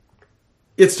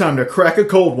It's time to crack a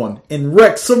cold one and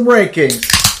wreck some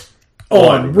rankings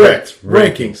on Wrecked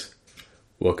Rankings.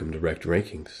 Welcome to Wrecked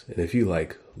Rankings, and if you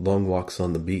like long walks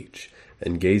on the beach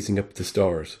and gazing up at the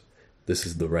stars, this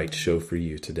is the right show for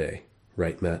you today.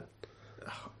 Right, Matt?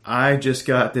 I just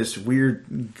got this weird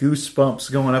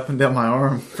goosebumps going up and down my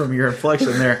arm from your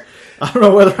inflection there. I don't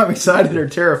know whether I'm excited or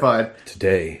terrified.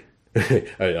 Today, all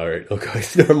right, okay,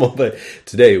 it's normal, but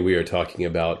today we are talking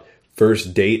about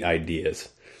first date ideas.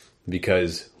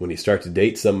 Because when you start to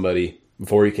date somebody,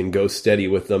 before you can go steady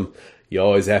with them, you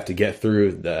always have to get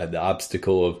through the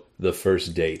obstacle of the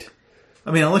first date. I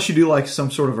mean, unless you do like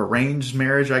some sort of arranged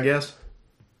marriage, I guess.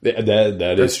 That is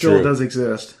true. That still does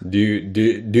exist. Do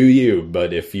you?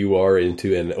 But if you are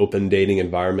into an open dating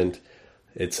environment,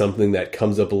 it's something that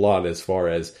comes up a lot as far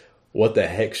as what the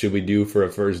heck should we do for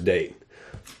a first date?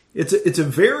 It's a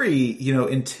very,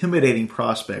 intimidating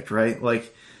prospect, right?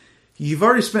 Like, you've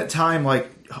already spent time,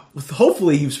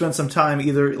 hopefully you've spent some time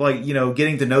either,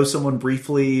 getting to know someone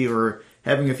briefly or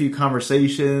having a few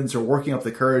conversations or working up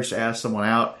the courage to ask someone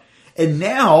out. And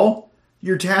now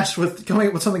you're tasked with coming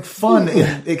up with something fun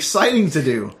and exciting to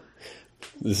do.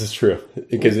 This is true.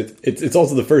 Because it's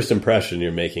also the first impression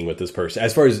you're making with this person.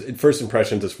 As far as first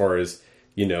impressions, as far as,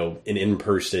 an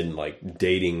in-person,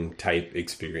 dating type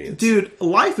experience. Dude,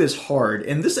 life is hard.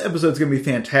 And this episode's going to be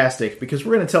fantastic because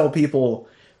we're going to tell people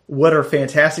what are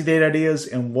fantastic date ideas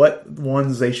and what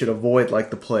ones they should avoid like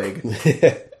the plague.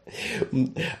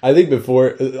 I think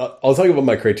before, I'll talk about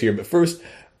my criteria, but first,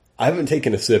 I haven't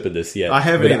taken a sip of this yet. I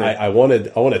haven't either. I want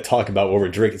to talk about what we're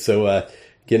drinking. So,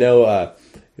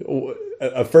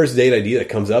 a first date idea that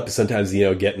comes up is sometimes,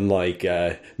 getting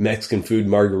Mexican food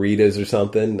margaritas or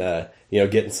something,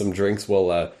 getting some drinks.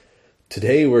 Well,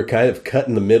 today we're kind of cut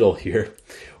in the middle here.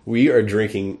 We are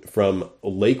drinking from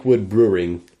Lakewood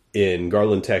Brewing in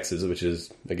Garland, Texas, which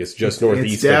is, I guess, just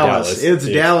northeast of Dallas. It's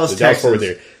Dallas, Texas.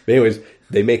 There. But anyways,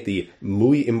 they make the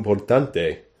Muy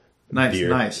Importante beer.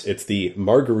 Nice. It's the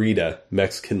Margarita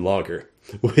Mexican Lager,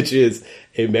 which is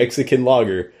a Mexican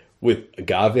lager with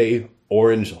agave,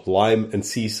 orange, lime, and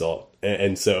sea salt.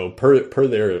 And so, per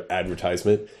their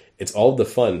advertisement, it's all the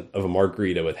fun of a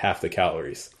margarita with half the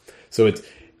calories. So it's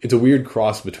a weird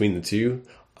cross between the two.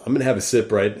 I'm going to have a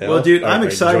sip right now. Well, dude, I'm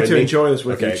excited to enjoy this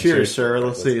with you. Cheers, sir.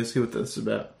 Let's see what this is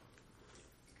about.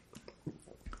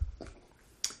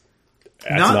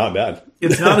 That's not bad.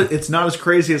 It's not as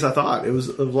crazy as I thought. It was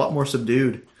a lot more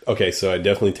subdued. Okay, so I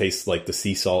definitely taste the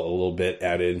sea salt a little bit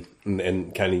added,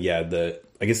 and kind of the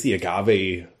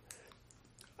agave.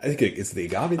 I think it's the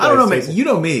agave. I don't know, man. You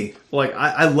know me.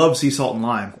 I love sea salt and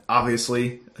lime.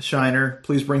 Obviously, Shiner.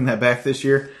 Please bring that back this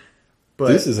year. But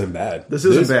this isn't bad. This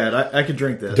isn't bad. I could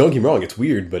drink this. Don't get me wrong. It's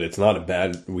weird, but it's not a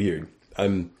bad weird.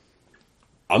 I'm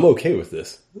okay with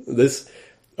this.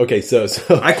 Okay, so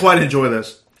I quite enjoy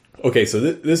this. Okay, so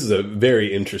this is a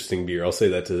very interesting beer. I'll say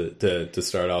that to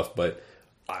start off, but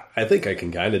I think I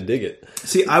can kind of dig it.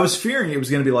 See, I was fearing it was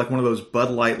going to be like one of those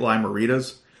Bud Light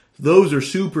Lime-A-Ritas. Those are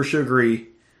super sugary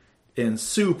and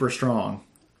super strong.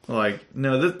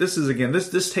 No, this is, again,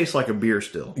 this tastes like a beer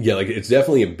still. Yeah, it's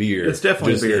definitely a beer. It's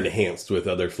definitely just a beer. Enhanced with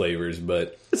other flavors,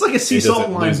 but it's like a sea salt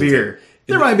and lime beer.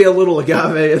 There might be a little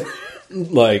agave.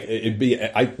 It'd be,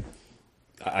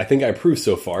 I think I approve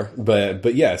so far,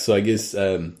 but yeah, so I guess,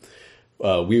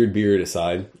 weird beer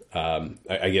aside,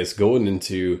 I guess going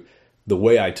into the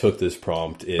way I took this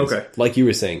prompt is, okay, like you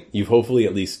were saying, you've hopefully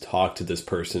at least talked to this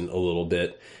person a little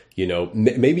bit.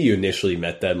 Maybe you initially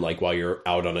met them while you're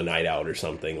out on a night out or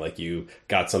something. You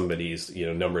got somebody's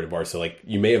number at a bar, so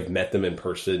you may have met them in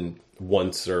person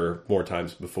once or more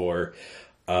times before.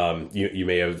 You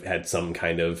may have had some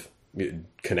kind of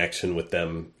connection with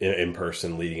them in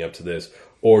person leading up to this,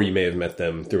 or you may have met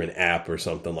them through an app or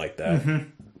something like that. Mm-hmm.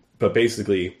 But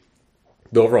basically,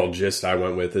 the overall gist I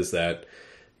went with is that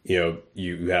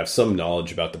you have some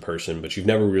knowledge about the person, but you've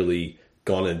never really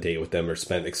gone on a date with them or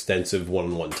spent extensive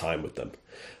one-on-one time with them.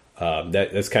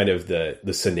 That's kind of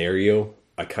the scenario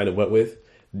I kind of went with.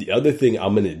 The other thing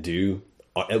I'm going to do,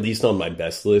 at least on my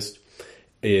best list,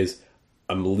 is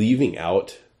I'm leaving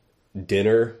out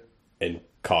dinner and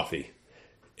coffee.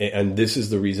 And this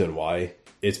is the reason why.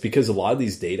 It's because a lot of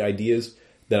these date ideas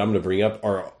that I'm going to bring up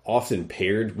are often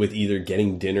paired with either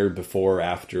getting dinner before or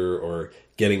after, or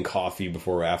getting coffee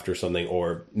before or after something,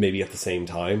 or maybe at the same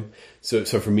time. So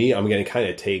for me, I'm going to kind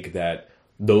of take that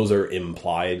those are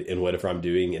implied in whatever I'm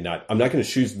doing, and I'm not going to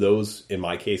choose those in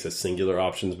my case as singular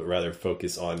options, but rather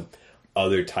focus on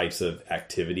other types of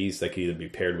activities that could either be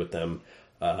paired with them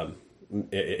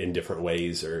in different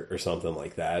ways or something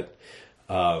like that.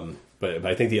 But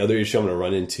I think the other issue I'm going to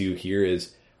run into here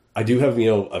is I do have, a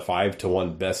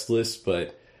 5-to-1 best list,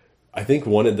 but I think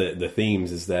one of the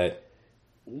themes is that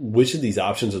which of these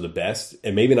options are the best,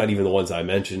 and maybe not even the ones I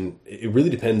mentioned. It really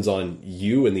depends on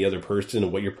you and the other person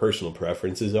and what your personal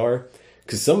preferences are.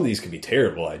 Because some of these could be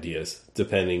terrible ideas,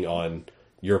 depending on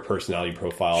your personality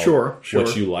profile, Sure.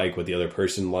 what you like, what the other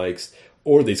person likes,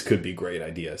 or these could be great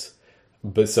ideas.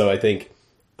 But so I think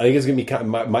it's going to be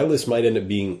kind of, my list might end up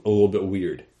being a little bit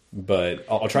weird, but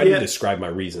I'll try to describe my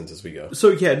reasons as we go. So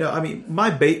yeah, no, I mean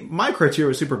my criteria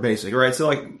was super basic, right? So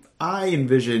like I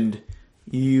envisioned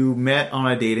you met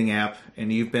on a dating app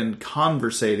and you've been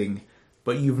conversating,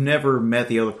 but you've never met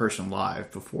the other person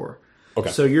live before. Okay.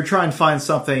 So you're trying to find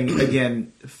something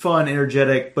again fun,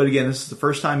 energetic, but again, this is the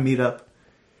first time meetup.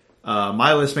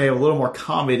 My list may have a little more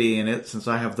comedy in it since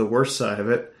I have the worst side of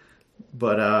it,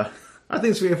 but I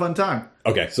think it's going to be a fun time.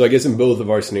 Okay, so I guess in both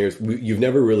of our scenarios, you've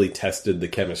never really tested the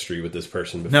chemistry with this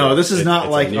person before. No, this is not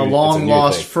it's like a long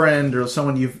lost thing. friend or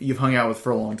someone you've hung out with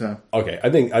for a long time. Okay, I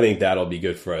think that'll be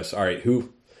good for us. All right,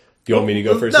 do you want me to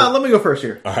go first? No, let me go first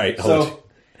here. All right, so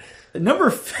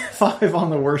number 5 on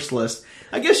the worst list.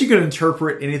 I guess you could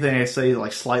interpret anything I say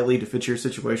like slightly to fit your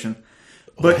situation,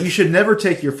 but you should never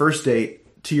take your first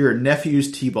date to your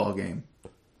nephew's t-ball game.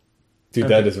 Dude,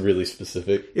 that is really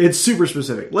specific. It's super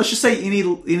specific. Let's just say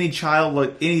any child,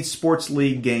 like any sports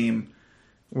league game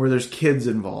where there's kids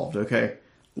involved, okay?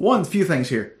 Few things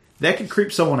here. That could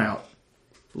creep someone out.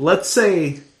 Let's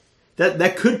say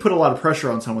that could put a lot of pressure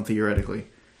on someone theoretically.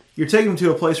 You're taking them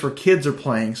to a place where kids are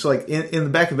playing, so like in the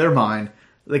back of their mind,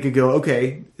 they could go,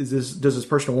 okay, does this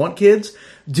person want kids?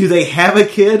 Do they have a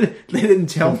kid they didn't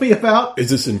tell me about? Is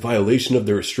this in violation of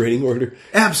the restraining order?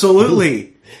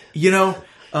 Absolutely.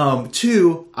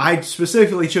 2, I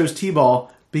specifically chose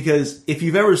T-ball because if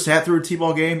you've ever sat through a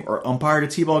T-ball game or umpired a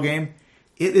T-ball game,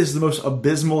 it is the most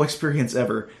abysmal experience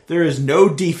ever. There is no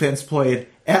defense played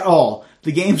at all.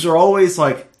 The games are always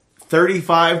like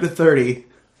 35-30,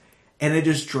 and it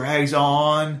just drags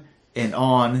on and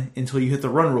on until you hit the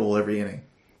run rule every inning.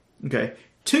 Okay.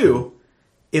 2,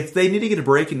 if they need to get a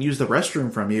break and use the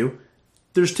restroom from you,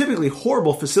 there's typically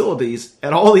horrible facilities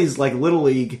at all these like little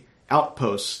league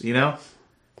outposts, Not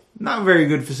very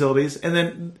good facilities. And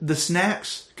then the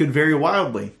snacks could vary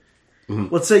wildly.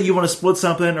 Mm-hmm. Let's say you want to split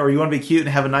something or you want to be cute and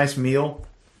have a nice meal.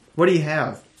 What do you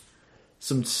have?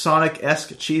 Some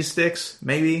Sonic-esque cheese sticks,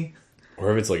 maybe?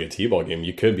 Or if it's like a T-ball game,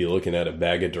 you could be looking at a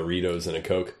bag of Doritos and a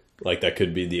Coke. Like that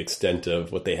could be the extent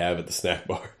of what they have at the snack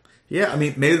bar. Yeah, I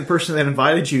mean, maybe the person that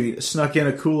invited you snuck in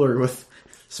a cooler with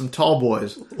some tall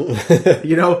boys.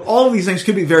 All of these things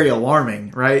could be very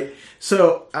alarming, right?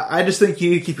 So I just think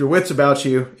you need to keep your wits about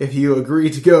you if you agree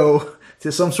to go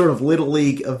to some sort of Little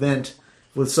League event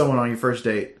with someone on your first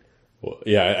date. Well,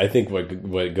 yeah, I think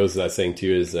what goes to that saying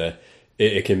too is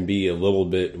it can be a little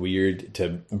bit weird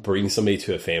to bring somebody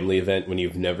to a family event when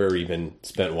you've never even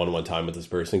spent one-on-one time with this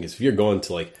person. Because if you're going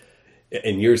to, like,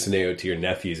 in your scenario, to your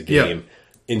nephew's game,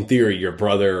 in theory, your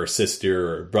brother or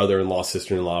sister or brother-in-law,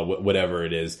 sister-in-law, whatever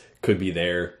it is, could be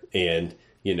there. And,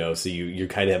 so you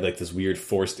kind of have like this weird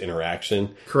forced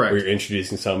interaction. Correct. Where you're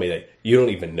introducing somebody that you don't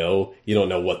even know. You don't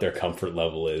know what their comfort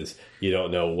level is. You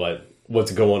don't know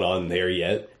what's going on there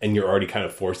yet. And you're already kind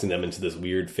of forcing them into this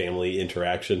weird family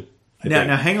interaction.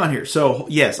 Now, hang on here. So,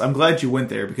 yes, I'm glad you went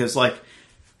there because, I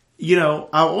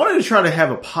wanted to try to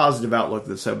have a positive outlook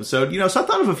this episode. So I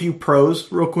thought of a few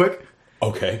pros real quick.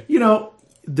 Okay.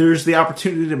 There's the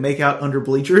opportunity to make out under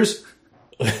bleachers.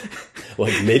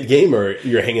 Like mid-game or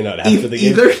you're hanging out after the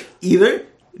game? Either.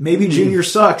 Maybe Junior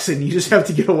sucks and you just have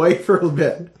to get away for a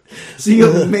bit. So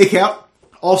you make out.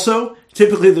 Also,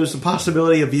 typically there's the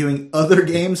possibility of viewing other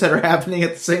games that are happening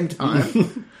at the same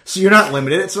time. So you're not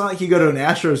limited. It's not like you go to an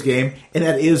Astros game and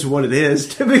that is what it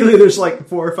is. Typically there's like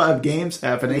 4 or 5 games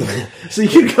happening. So you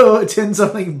could go attend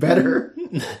something better.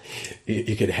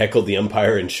 You could heckle the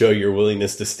umpire and show your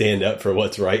willingness to stand up for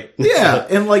what's right. Yeah.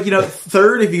 And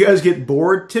third, if you guys get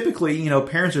bored, typically,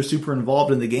 parents are super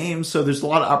involved in the game. So there's a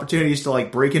lot of opportunities to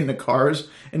break into cars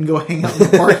and go hang out in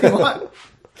the parking lot.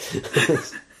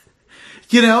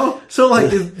 So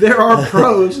there are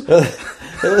pros. But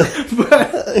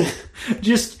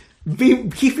just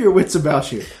keep your wits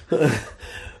about you.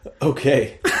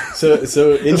 Okay,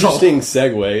 so interesting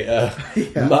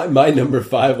segue. My number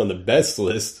 5 on the best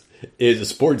list is a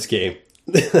sports game.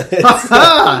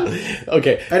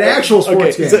 Okay, an actual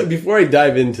sports game. So before I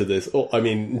dive into this,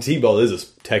 T-ball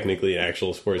is technically an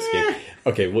actual sports game.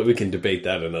 Okay, well, we can debate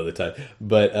that another time.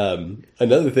 But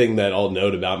another thing that I'll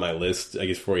note about my list, I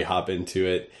guess, before we hop into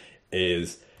it,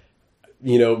 is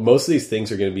most of these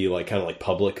things are going to be kind of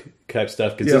public type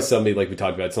stuff because it's somebody like we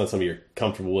talked about. It's not somebody you're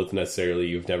comfortable with necessarily.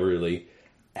 You've never really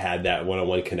had that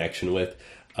one-on-one connection with.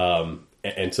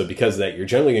 And so because of that, you're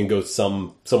generally going to go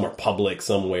somewhere public,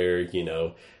 somewhere,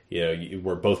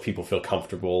 where both people feel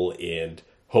comfortable and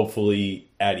hopefully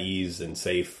at ease and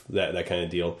safe, that kind of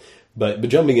deal. But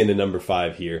jumping into number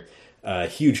 5 here, a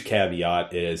huge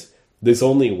caveat is this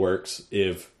only works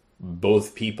if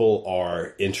both people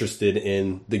are interested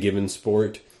in the given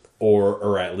sport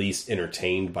or at least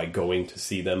entertained by going to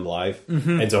see them live.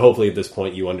 And so hopefully at this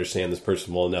point you understand this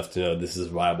person well enough to know this is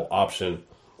a viable option.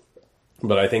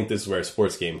 But I think this is where a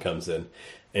sports game comes in.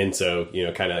 And so,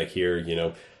 kind of like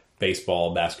here,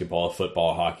 baseball, basketball,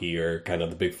 football, hockey are kind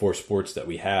of the big 4 sports that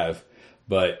we have.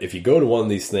 But if you go to one of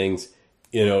these things,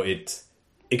 it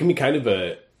can be kind of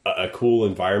a cool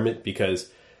environment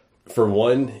because for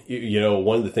one,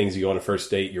 one of the things you go on a first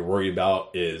date you're worried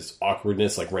about is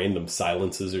awkwardness, like random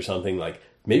silences or something. Like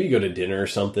maybe you go to dinner or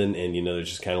something and, there's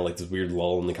just kind of like this weird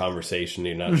lull in the conversation.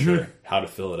 You're not sure how to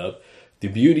fill it up. The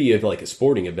beauty of like a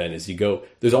sporting event is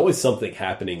there's always something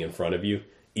happening in front of you,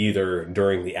 either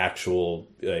during the actual,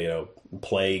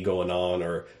 play going on,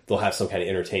 or they'll have some kind of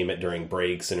entertainment during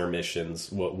breaks,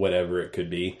 intermissions, whatever it could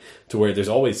be, to where there's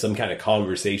always some kind of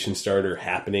conversation starter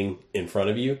happening in front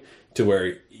of you, to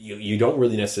where you don't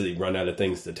really necessarily run out of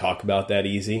things to talk about that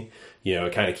easy.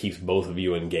 It kind of keeps both of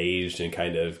you engaged and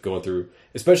kind of going through,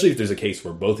 especially if there's a case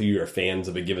where both of you are fans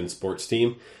of a given sports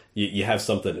team, you have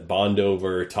something to bond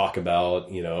over, talk about,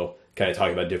 kind of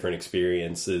talk about different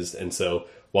experiences. And so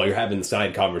while you're having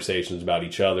side conversations about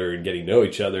each other and getting to know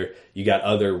each other, you got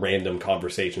other random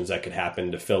conversations that could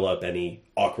happen to fill up any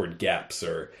awkward gaps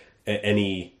or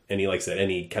any like I said,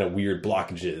 any kind of weird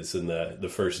blockages in the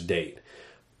first date.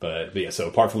 But yeah, so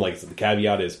apart from like the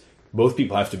caveat is both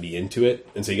people have to be into it.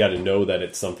 And so you got to know that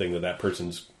it's something that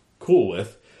person's cool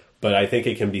with. But I think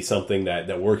it can be something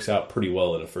that works out pretty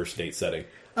well in a first date setting.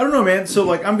 I don't know, man. So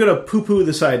like, I'm going to poo-poo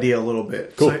this idea a little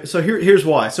bit. Cool. So here's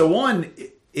why. So one,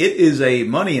 it is a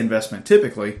money investment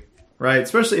typically, right?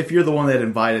 Especially if you're the one that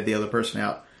invited the other person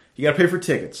out. You got to pay for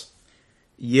tickets.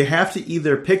 You have to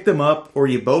either pick them up or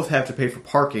you both have to pay for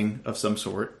parking of some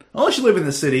sort. Unless you live in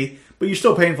the city, but you're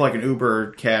still paying for like an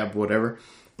Uber, cab, whatever.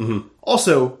 Mm-hmm.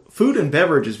 Also, food and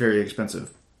beverage is very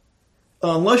expensive.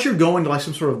 Unless you're going to like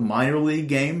some sort of minor league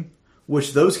game,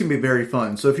 which those can be very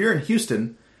fun. So if you're in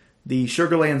Houston, the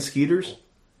Sugarland Skeeters,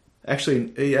 actually,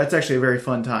 that's actually a very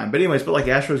fun time. But anyways, like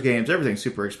Astros games, everything's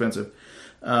super expensive.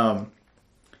 But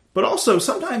also,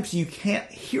 sometimes you can't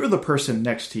hear the person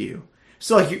next to you.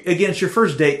 So like, again, it's your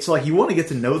first date, so like you want to get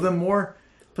to know them more,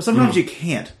 but sometimes you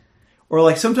can't. Or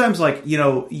like sometimes like,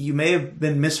 you may have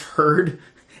been misheard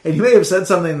and you may have said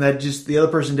something that just the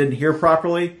other person didn't hear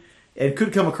properly and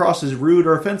could come across as rude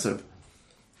or offensive.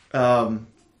 So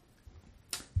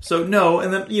no,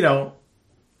 and then,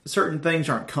 certain things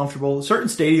aren't comfortable. Certain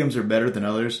stadiums are better than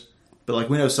others, but like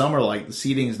we know some are like the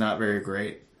seating is not very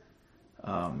great.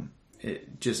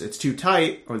 It's too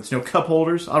tight, or there's no cup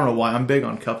holders. I don't know why I'm big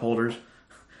on cup holders,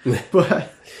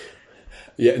 but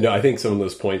yeah, no, I think some of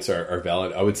those points are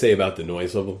valid. I would say about the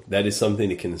noise level, that is something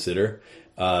to consider.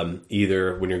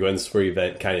 Either when you're going to the sporting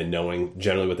event, kind of knowing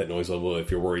generally what that noise level,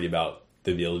 if you're worried about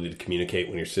the ability to communicate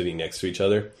when you're sitting next to each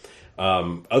other.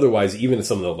 Otherwise, even in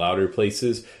some of the louder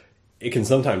places, it can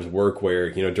sometimes work where,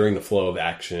 during the flow of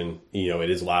action, it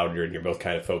is louder and you're both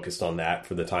kind of focused on that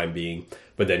for the time being.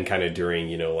 But then kind of during,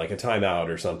 like a timeout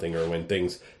or something, or when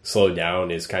things slow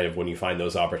down is kind of when you find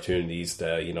those opportunities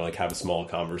to, like have a small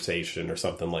conversation or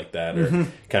something like that, or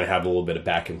kind of have a little bit of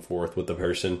back and forth with the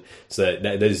person. So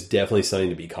that is definitely something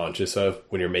to be conscious of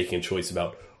when you're making a choice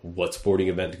about what sporting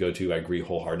event to go to. I agree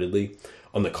wholeheartedly.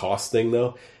 On the cost thing,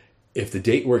 though, if the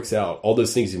date works out, all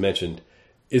those things you mentioned,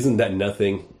 isn't that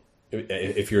nothing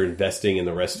if you're investing in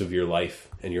the rest of your life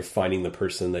and you're finding the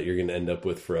person that you're going to end up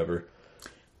with forever?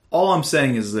 All I'm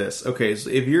saying is this. Okay, so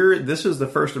if this is the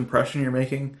first impression you're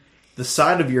making, the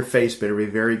side of your face better be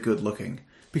very good looking,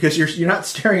 because you're not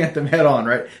staring at them head on,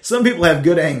 right? Some people have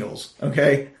good angles,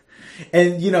 okay?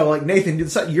 And, like Nathan,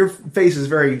 your face is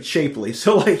very shapely.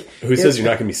 So, like... Who says you're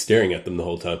not going to be staring at them the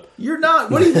whole time? You're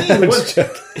not. What do you mean?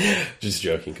 Just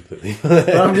joking completely.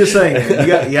 I'm just saying, you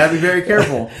got to be very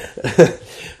careful.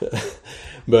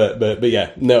 But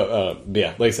yeah, no,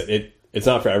 yeah, like I said, it's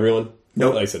not for everyone.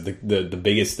 Nope. Like I said, the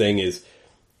biggest thing is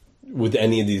with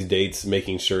any of these dates,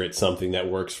 making sure it's something that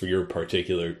works for your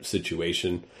particular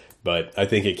situation. But I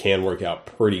think it can work out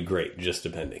pretty great, just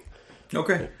depending.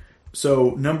 Okay.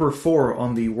 So, number 4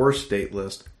 on the worst date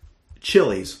list,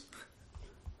 Chili's.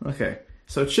 Okay.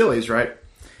 So, Chili's, right?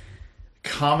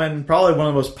 Common, probably one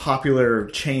of the most popular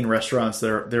chain restaurants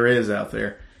there is out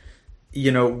there.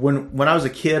 When I was a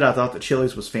kid, I thought that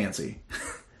Chili's was fancy.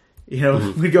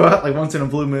 We'd go out like once in a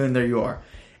blue moon, there you are.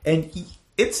 And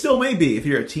it still may be if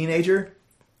you're a teenager.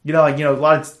 You know, a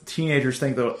lot of teenagers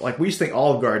think that, like, we used to think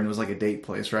Olive Garden was like a date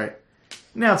place, right?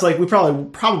 Now it's like we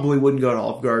probably wouldn't go to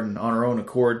Olive Garden on our own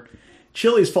accord.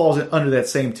 Chili's falls under that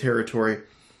same territory.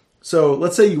 So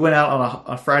let's say you went out on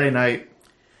a Friday night.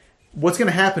 What's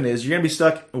going to happen is you're going to be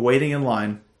stuck waiting in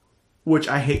line, which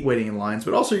I hate waiting in lines,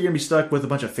 but also you're going to be stuck with a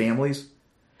bunch of families.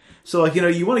 So, like,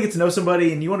 you want to get to know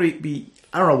somebody and you want to be,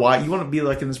 I don't know why, you want to be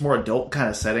like in this more adult kind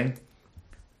of setting.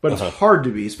 But it's hard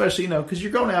to be, especially, because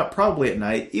you're going out probably at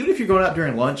night. Even if you're going out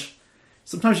during lunch,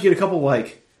 sometimes you get a couple,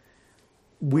 like,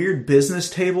 weird business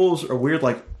tables or weird,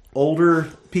 like, older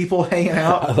people hanging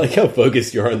out. I like how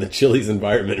focused you are on the Chili's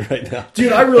environment right now.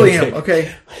 Dude, I really am,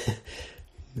 okay?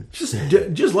 Just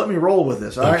let me roll with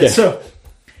this, all right? Okay. So,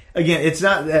 again, it's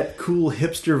not that cool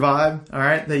hipster vibe, all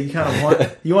right, that you kind of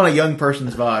want. You want a young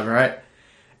person's vibe, all right?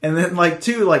 And then, like,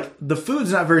 too, like, the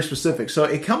food's not very specific. So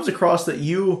it comes across that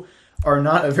you are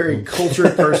not a very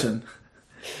cultured person.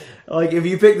 Like, if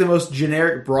you pick the most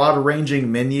generic,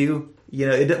 broad-ranging menu,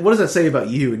 what does that say about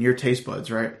you and your taste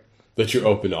buds, right? That you're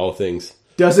open to all things.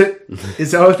 Does it?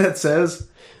 Is that what that says?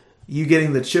 You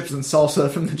getting the chips and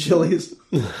salsa from the Chili's?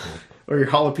 Or your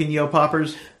jalapeno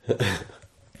poppers?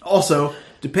 Also,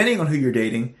 depending on who you're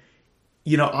dating,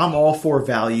 I'm all for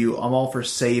value, I'm all for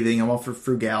saving, I'm all for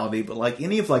frugality, but, like,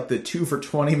 any of, like, the 2 for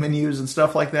 $20 menus and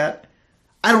stuff like that,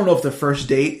 I don't know if the first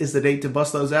date is the date to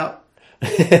bust those out.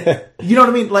 You know what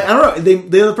I mean? Like, I don't know.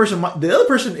 The other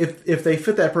person, if they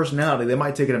fit that personality, they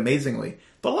might take it amazingly.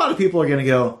 But a lot of people are going to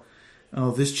go, oh,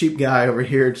 this cheap guy over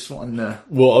here just wanting to...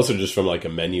 Well, also just from, like, a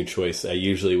menu choice,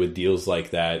 usually with deals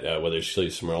like that, whether it's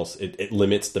Chili's or somewhere else, it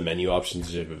limits the menu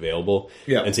options you have available.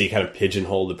 Yeah. And so you kind of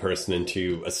pigeonhole the person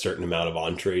into a certain amount of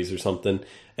entrees or something.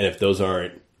 And if those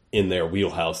aren't in their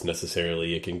wheelhouse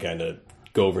necessarily, it can kind of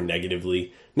go over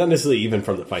negatively. Not necessarily even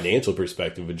from the financial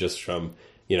perspective, but just from,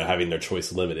 having their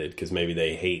choice limited, because maybe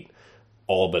they hate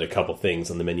all but a couple things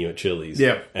on the menu at Chili's.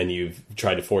 Yeah. And you've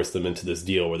tried to force them into this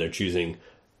deal where they're choosing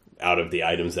out of the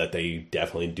items that they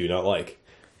definitely do not like.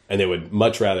 And they would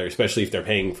much rather, especially if they're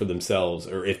paying for themselves,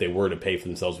 or if they were to pay for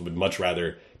themselves, would much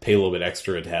rather pay a little bit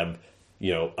extra to have,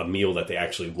 a meal that they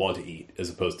actually want to eat, as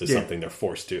opposed to something they're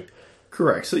forced to.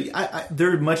 Correct. So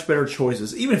there are much better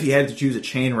choices. Even if you had to choose a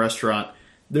chain restaurant,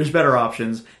 there's better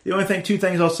options. The only two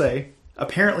things I'll say,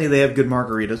 apparently they have good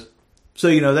margaritas. So,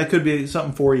 that could be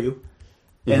something for you.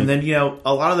 Mm-hmm. And then,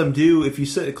 a lot of them do, if you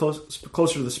sit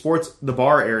closer to the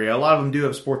bar area, a lot of them do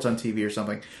have sports on TV or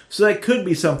something. So that could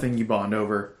be something you bond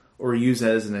over or use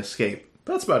as an escape.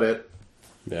 That's about it.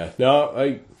 Yeah.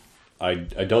 No, I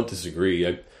don't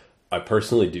disagree. I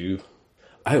personally do.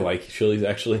 I like Chili's,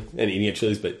 actually, and eating at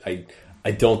Chili's, but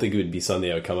I don't think it would be something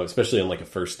that would come up, especially on, like, a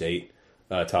first date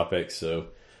topic. So,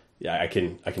 yeah, I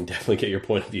can definitely get your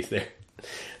point of view there.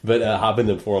 But hopping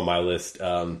to 4 on my list,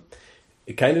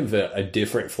 kind of a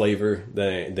different flavor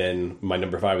than my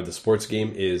number 5 of the sports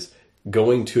game is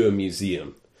going to a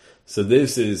museum. So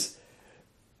this is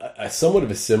a somewhat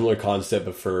of a similar concept,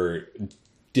 but for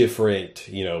different,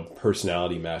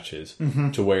 personality matches,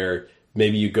 to where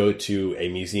maybe you go to a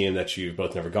museum that you've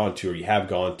both never gone to, or you have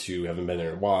gone to, haven't been there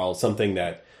in a while, something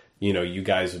that, you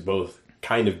guys would both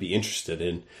kind of be interested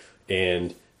in.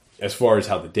 And as far as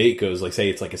how the date goes, like, say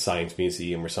it's like a science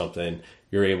museum or something,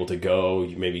 you're able to go,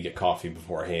 you maybe get coffee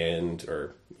beforehand,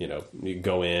 or, you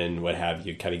go in, what have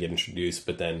you, kind of get introduced.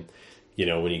 But then,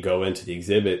 when you go into the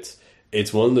exhibits,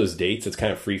 it's one of those dates that's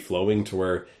kind of free-flowing to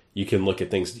where you can look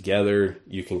at things together.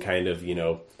 You can kind of,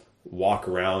 walk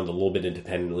around a little bit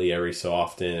independently every so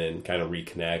often and kind of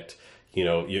reconnect.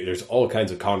 There's all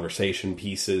kinds of conversation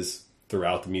pieces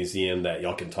throughout the museum that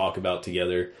y'all can talk about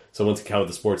together. So once you count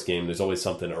the sports game, there's always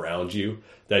something around you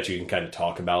that you can kind of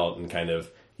talk about and kind of,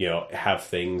 have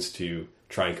things to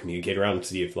try and communicate around and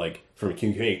see if, like, from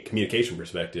a communication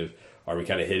perspective, are we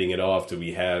kind of hitting it off? Do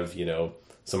we have,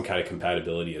 some kind of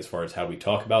compatibility as far as how we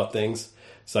talk about things?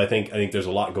 So I think there's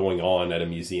a lot going on at a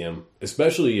museum,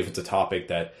 especially if it's a topic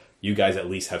that you guys at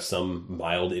least have some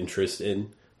mild interest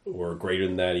in, or greater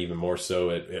than that, even more so,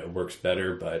 it works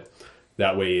better. But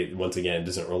that way, once again, it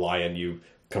doesn't rely on you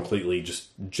completely just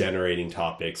generating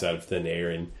topics out of thin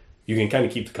air, and you can kind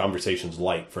of keep the conversations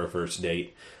light for a first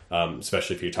date,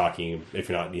 especially if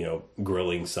you're not,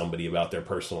 grilling somebody about their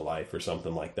personal life or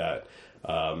something like that.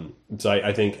 So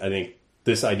I think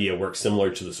this idea works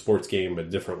similar to the sports game, but a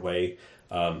different way.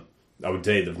 I would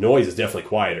say the noise is definitely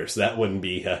quieter, so that wouldn't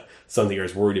be something you're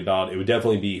as worried about. It would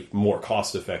definitely be more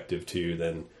cost effective too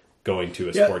than going to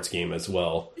a sports game as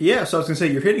well. Yeah, so I was going to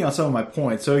say, you're hitting on some of my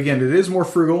points. So again, it is more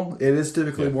frugal. It is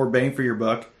typically more bang for your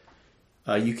buck.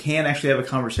 You can actually have a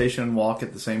conversation and walk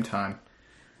at the same time.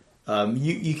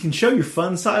 You can show your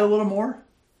fun side a little more.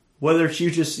 whether it's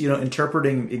you just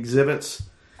interpreting exhibits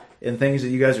and things that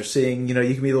you guys are seeing. You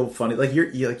can be a little funny. Like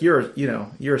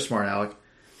you're a smart aleck.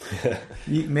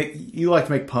 You like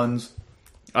to make puns.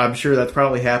 I'm sure that's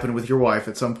probably happened with your wife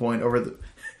at some point over the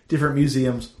different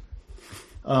museums.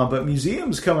 But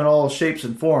museums come in all shapes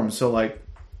and forms. So, like,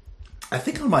 I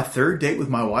think on my third date with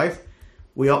my wife,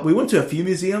 we went to a few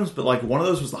museums, but like one of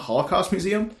those was the Holocaust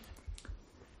Museum,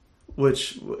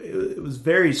 which it was a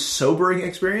very sobering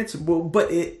experience,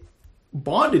 but it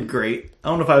bonded great. I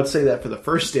don't know if I would say that for the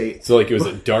first date. So, like, it was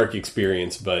a dark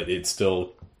experience, but it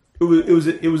still it was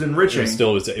enriching. It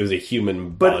was a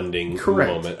human bonding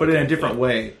moment, but in a different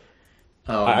way.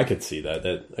 I could see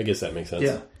that. I guess that makes sense.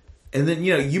 Yeah, and then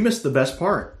you missed the best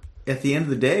part. At the end of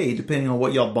the day, depending on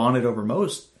what y'all bonded over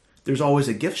most, there's always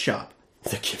a gift shop.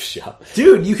 The gift shop.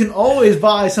 Dude, you can always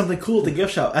buy something cool at the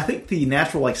gift shop. I think the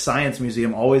Natural Science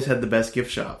Museum always had the best gift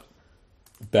shop.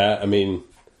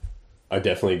 I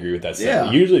definitely agree with that.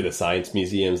 Yeah. Usually the science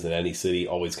museums in any city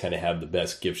always kind of have the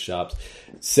best gift shops.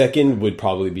 Second would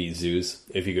probably be zoos,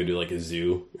 if you go to like a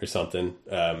zoo or something,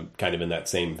 kind of in that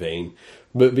same vein.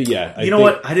 But yeah. You know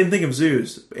what? I didn't think of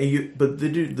zoos. But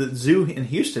the zoo in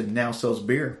Houston now sells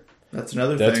beer. That's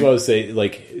another thing. That's what I was saying.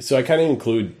 Like, so I kind of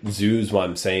include zoos when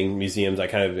I'm saying museums. I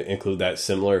kind of include that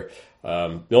similar.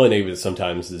 The only negative is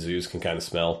sometimes the zoos can kind of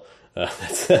smell.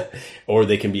 Or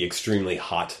they can be extremely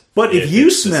hot. But if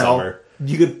you smell,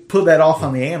 you could put that off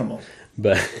on the animal.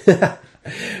 But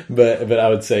I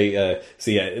would say,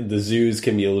 the zoos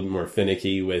can be a little bit more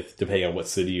finicky with depending on what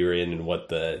city you're in and what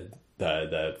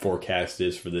the forecast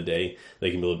is for the day.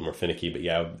 They can be a little bit more finicky. But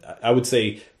yeah, I would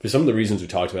say for some of the reasons we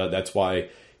talked about, that's why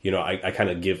I kind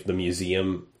of give the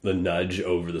museum the nudge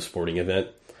over the sporting event,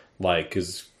 like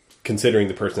because considering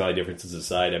the personality differences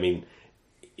aside, I mean,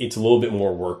 it's a little bit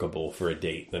more workable for a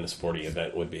date than a sporting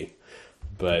event would be.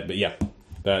 But yeah,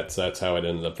 that's how it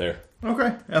ended up there.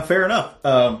 Okay, fair enough.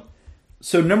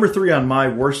 So number 3 on my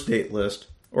worst date list,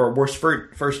 or worst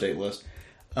first date list,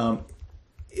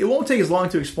 it won't take as long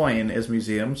to explain as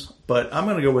museums, but I'm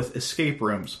going to go with escape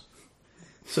rooms.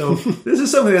 So this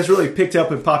is something that's really picked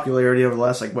up in popularity over the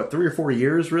last 3 or 4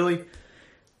 years, really.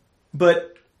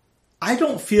 But I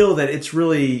don't feel that it's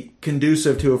really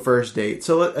conducive to a first date.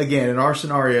 So again, in our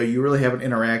scenario, you really haven't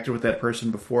interacted with that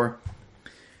person before.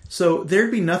 So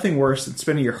there'd be nothing worse than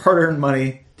spending your hard-earned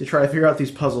money to try to figure out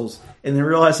these puzzles and then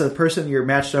realize that the person you're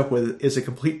matched up with is a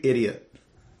complete idiot.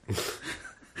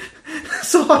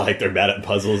 So like they're bad at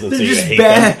puzzles and so you hate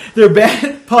them. They're bad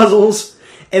at puzzles.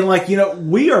 And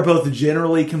we are both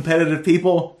generally competitive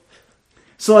people.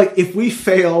 So if we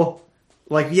fail,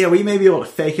 we may be able to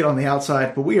fake it on the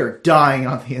outside, but we are dying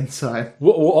on the inside.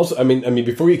 Well, also, I mean,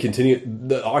 before you continue,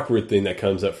 the awkward thing that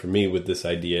comes up for me with this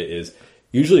idea is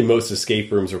usually most escape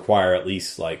rooms require at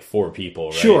least 4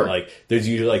 people, right? Sure. There's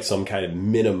usually some kind of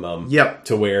minimum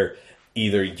to where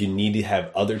either you need to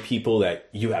have other people that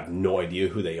you have no idea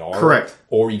who they are. Correct.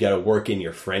 Or you got to work in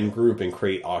your friend group and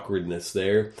create awkwardness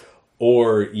there.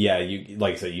 Or, you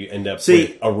like I said, you end up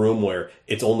with a room where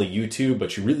it's only you two,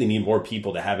 but you really need more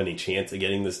people to have any chance of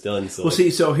getting this done. So,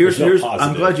 here's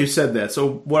I'm glad you said that.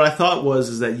 So what I thought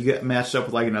is that you get matched up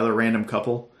with another random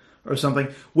couple or something,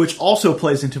 which also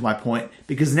plays into my point,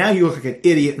 because now you look like an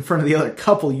idiot in front of the other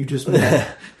couple you just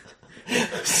met.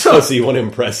 So you want to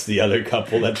impress the other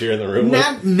couple that you're in the room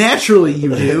with? Naturally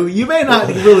you do. You may not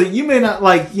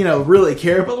really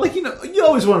care, but you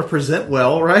always want to present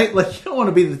well, right? You don't want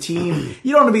to be the team.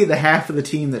 You don't want to be the half of the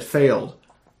team that failed.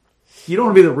 You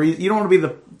don't want to be you don't want to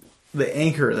be the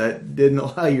anchor that didn't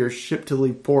allow your ship to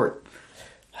leave port.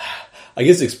 I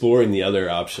guess exploring the other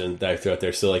option that I threw out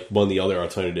there. So one of the other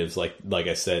alternatives, like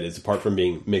I said, is apart from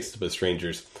being mixed with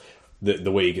strangers,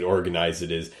 the way you could organize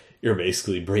it is you're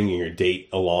basically bringing your date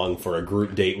along for a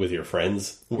group date with your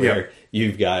friends where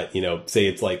you've got, say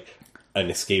it's an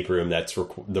escape room that's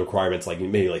the requirement's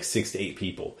maybe 6 to 8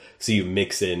 people. So you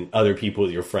mix in other people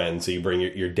with your friends. So you bring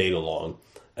your date along,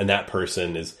 and that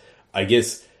person is, I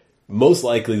guess, most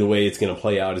likely the way it's going to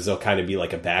play out is they'll kind of be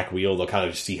like a back wheel. They'll kind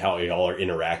of just see how y'all are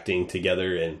interacting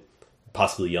together and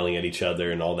possibly yelling at each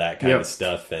other and all that kind of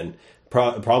stuff. And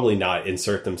probably not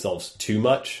insert themselves too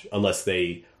much unless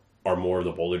they are more of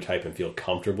the bolder type and feel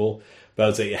comfortable. But I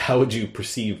would say, how would you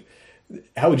perceive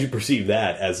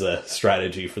that as a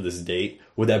strategy for this date?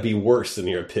 Would that be worse in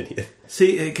your opinion?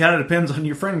 See, it kind of depends on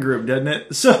your friend group, doesn't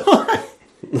it? So,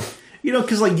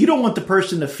 because you don't want the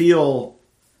person to feel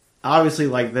obviously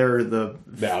they're the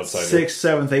outsider.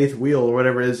 6th, 7th, 8th wheel or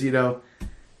whatever it is,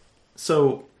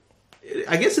 So,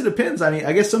 I guess it depends. I mean,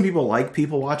 I guess some people like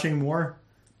people watching more,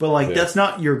 But like that's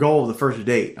not your goal of the first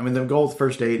date. I mean, the goal of the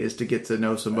first date is to get to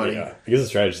know somebody. Yeah, I guess the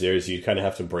strategy there is you kind of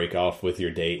have to break off with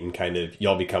your date and kind of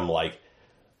y'all become like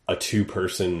a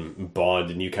 2-person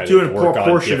bond, and you kind doing of work a on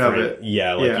portion different, of it.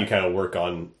 You kind of work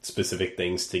on specific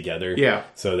things together,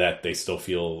 so that they still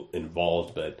feel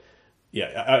involved. But yeah,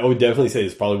 I would definitely say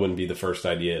this probably wouldn't be the first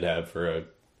idea to have for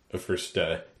a first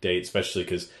date, especially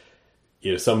because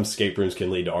some escape rooms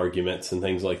can lead to arguments and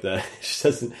things like that. It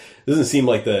just doesn't seem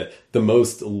like the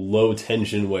most low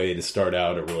tension way to start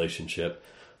out a relationship.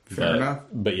 Fair enough.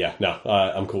 But yeah, no,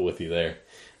 I'm cool with you there.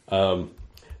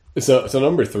 So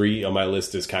number 3 on my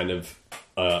list is kind of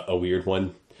a weird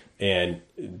one, and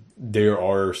there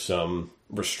are some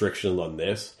restrictions on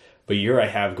this, but here I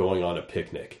have going on a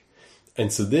picnic.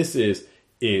 And so this is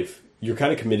if you're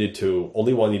kind of committed to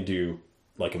only wanting to do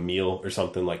like a meal or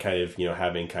something, like kind of,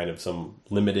 having kind of some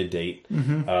limited date,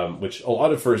 which a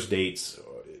lot of first dates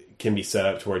can be set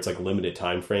up to where it's like limited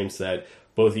time frames that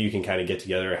both of you can kind of get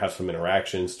together, have some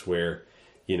interactions to where,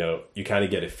 you kind of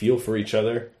get a feel for each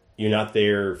other. You're not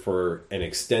there for an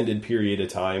extended period of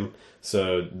time,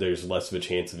 so there's less of a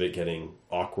chance of it getting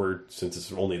awkward since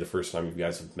it's only the first time you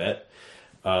guys have met.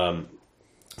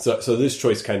 So this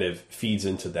choice kind of feeds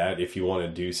into that. If you want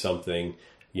to do something,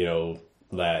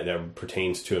 that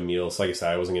pertains to a meal. So like I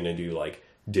said, I wasn't going to do like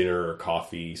dinner or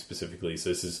coffee specifically. So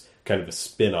this is kind of a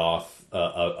spin-off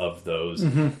of those.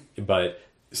 Mm-hmm. But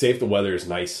say if the weather is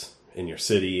nice in your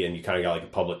city and you kind of got like a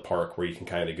public park where you can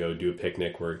kind of go do a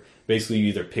picnic where basically you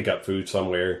either pick up food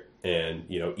somewhere and,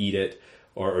 eat it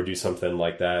or do something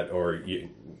like that. Or you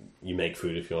make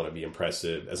food if you want to be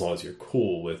impressive, as long as you're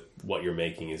cool with what you're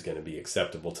making is going to be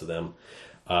acceptable to them.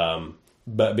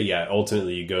 But yeah,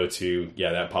 ultimately you go to,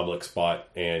 that public spot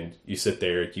and you sit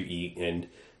there, you eat, and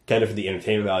kind of for the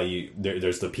entertainment value,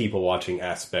 there's the people watching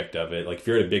aspect of it. Like if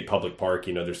you're at a big public park,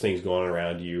 there's things going on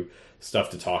around you, stuff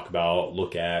to talk about,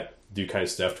 look at, do kind of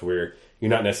stuff to where you're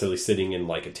not necessarily sitting in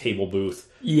like a table booth,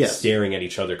 staring at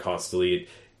each other constantly.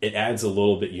 It adds a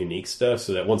little bit unique stuff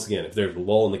so that once again, if there's a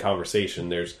lull in the conversation,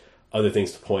 there's other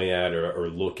things to point at or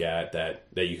look at that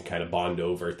you can kind of bond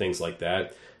over, things like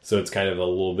that. So it's kind of a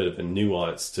little bit of a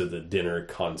nuance to the dinner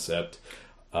concept.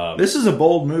 This is a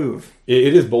bold move.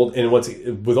 It is bold. And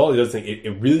with all the other things,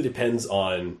 it really depends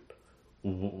on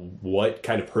what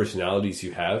kind of personalities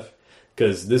you have.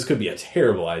 Because this could be a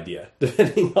terrible idea,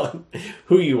 depending on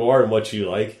who you are and what you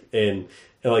like. And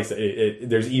like I said,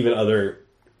 there's even other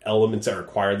elements that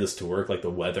require this to work, like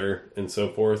the weather and so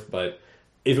forth. But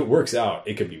if it works out,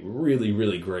 it could be really,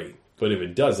 really great. But if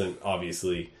it doesn't,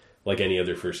 obviously, like any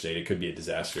other first date, it could be a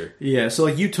disaster. Yeah, so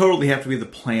like you totally have to be the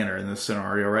planner in this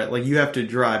scenario, right? Like you have to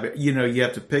drive it. You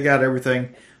have to pick out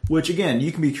everything, which again,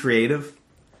 you can be creative.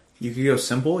 You could go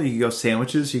simple. You could go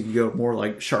sandwiches. You could go more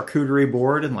like charcuterie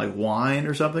board and like wine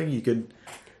or something. You could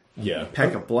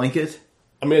pack a blanket.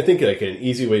 I mean, I think like an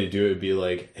easy way to do it would be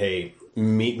like, hey,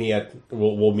 meet me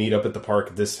we'll meet up at the park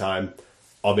at this time.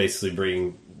 I'll basically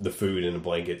bring the food and a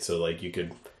blanket so like you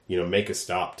could, make a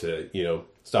stop to,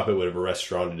 stop at whatever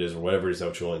restaurant it is or whatever it is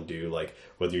that you want to do. Like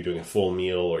whether you're doing a full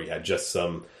meal or you had just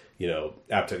some, like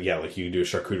you can do a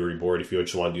charcuterie board if you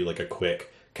just want to do like a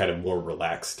quick kind of more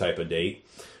relaxed type of date.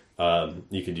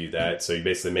 You can do that. So you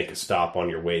basically make a stop on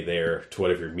your way there to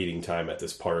whatever your meeting time at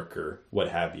this park or what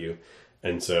have you.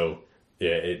 And so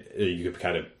you could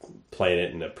kind of plan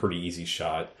it in a pretty easy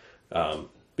shot. But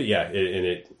yeah,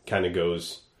 it kind of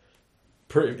goes,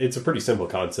 it's a pretty simple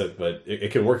concept, but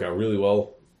it can work out really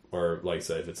well. Or like I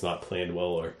said, if it's not planned well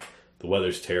or the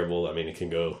weather's terrible, I mean, it can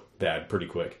go bad pretty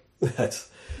quick. So it's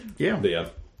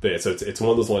one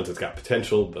of those ones that's got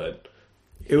potential, but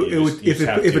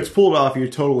if it's pulled off, you're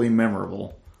totally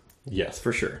memorable. Yes,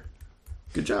 for sure.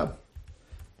 Good job.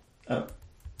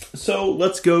 So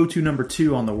let's go to number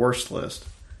 2 on the worst list: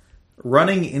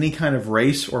 running any kind of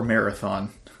race or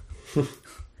marathon.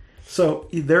 So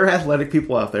there are athletic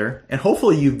people out there, and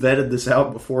hopefully you vetted this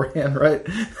out beforehand, right?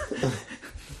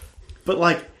 But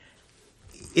like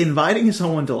inviting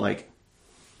someone to like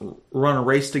run a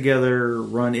race together,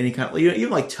 run any kind of,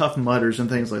 even like Tough Mudders and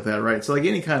things like that, right? So like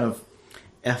any kind of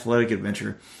athletic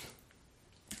adventure.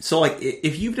 So like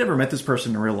if you've never met this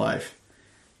person in real life,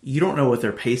 you don't know what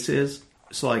their pace is.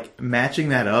 So like matching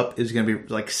that up is going to be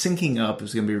like syncing up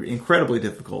is going to be incredibly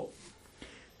difficult.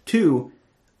 2,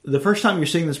 the first time you're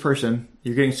seeing this person,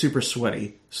 you're getting super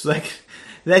sweaty. So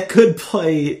that could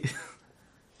play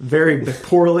very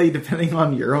poorly depending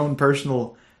on your own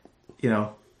personal,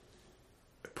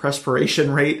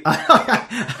 perspiration rate.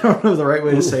 I don't know the right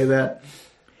way to say that.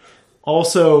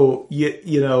 Also,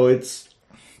 it's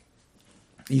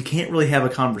you can't really have a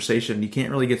conversation. You can't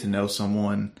really get to know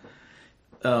someone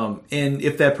And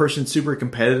if that person's super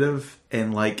competitive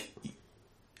and like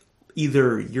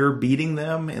either you're beating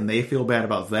them and they feel bad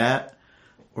about that,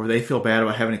 or they feel bad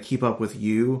about having to keep up with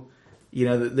you, you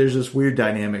know, there's this weird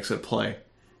dynamics at play.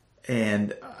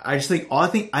 And I just think,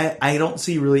 I don't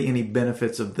see really any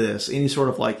benefits of this. Any sort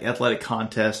of like athletic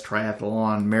contest,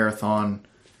 triathlon, marathon,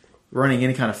 running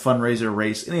any kind of fundraiser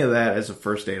race, any of that as a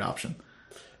first date option.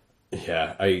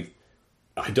 Yeah, I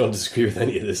don't disagree with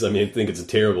any of this. I mean, I think it's a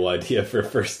terrible idea for a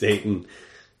first date in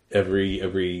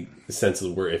every sense of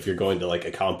the word. If you're going to like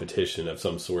a competition of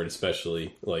some sort,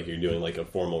 especially like you're doing like a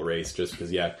formal race, just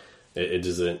because,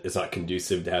 it's not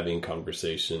conducive to having a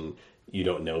conversation. You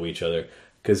don't know each other.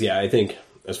 Because, I think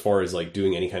as far as like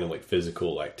doing any kind of like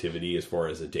physical activity, as far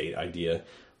as a date idea,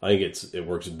 I think it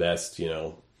works best,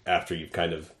 after you've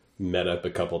kind of met up a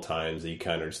couple times, that you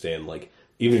kind of understand, like,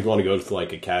 even if you want to go to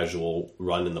like a casual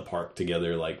run in the park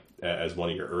together, like as one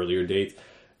of your earlier dates,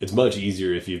 it's much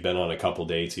easier if you've been on a couple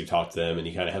dates, you've talked to them, and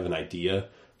you kind of have an idea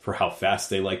for how fast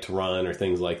they like to run or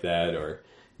things like that, or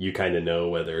you kind of know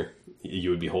whether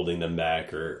you would be holding them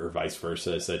back or vice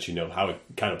versa, so that you know how it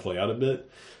kind of play out a bit.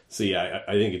 So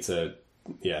I think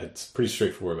it's pretty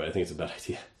straightforward, but I think it's a bad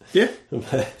idea. Yeah,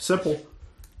 simple.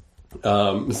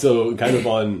 So kind of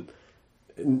on,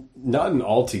 not an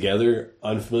altogether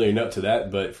unfamiliar note to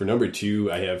that, but for number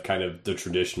 2, I have kind of the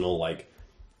traditional like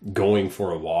going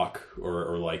for a walk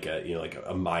or like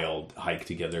a mild hike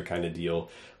together kind of deal,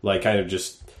 like kind of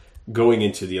just going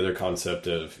into the other concept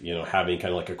of having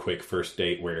kind of like a quick first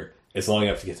date where it's long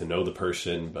enough to get to know the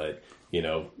person, but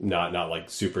not like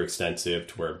super extensive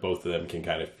to where both of them can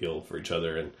kind of feel for each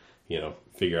other and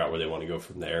figure out where they want to go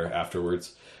from there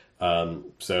afterwards.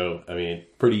 So I mean,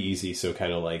 pretty easy. So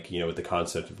kind of like with the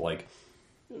concept of like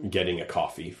getting a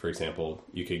coffee, for example,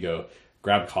 you could go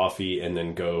grab coffee and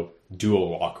then go do a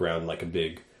walk around like a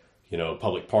big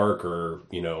public park or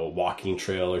a walking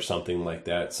trail or something like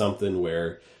that, something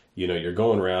where you're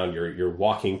going around, you're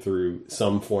walking through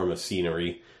some form of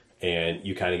scenery, and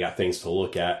you kind of got things to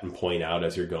look at and point out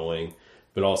as you're going,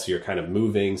 but also you're kind of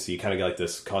moving, so you kind of got like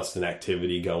this constant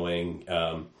activity going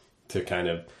to kind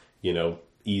of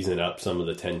easing up some of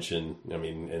the tension. I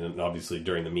mean, and obviously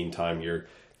during the meantime, you're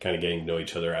kind of getting to know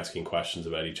each other, asking questions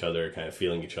about each other, kind of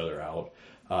feeling each other out.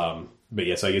 But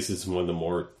yes, I guess it's one of the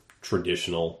more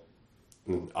traditional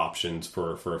options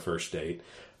for a first date.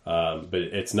 But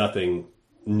it's nothing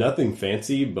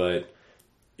fancy, but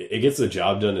it gets the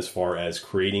job done as far as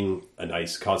creating a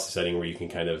nice constant setting where you can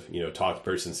kind of talk to the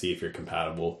person, see if you're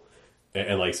compatible.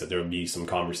 And like I said, there would be some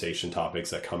conversation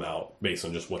topics that come out based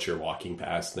on just what you're walking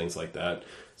past, things like that.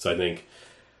 So I think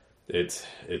it's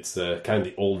kind of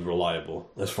the old reliable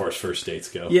as far as first dates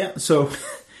go. Yeah. So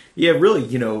yeah, really,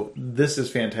 this is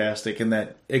fantastic in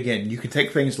that, again, you can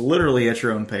take things literally at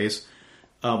your own pace.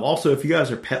 Also, if you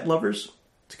guys are pet lovers,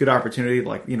 it's a good opportunity to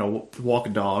like, walk a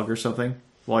dog or something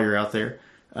while you're out there.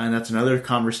 And that's another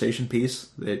conversation piece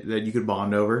that you could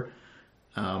bond over.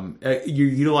 You're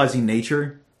utilizing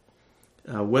nature.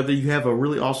 Whether you have a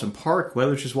really awesome park,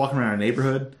 whether it's just walking around a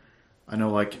neighborhood. I know,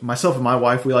 like, myself and my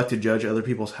wife, we like to judge other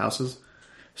people's houses.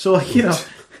 So, like,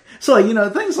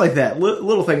 things like that,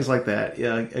 little things like that.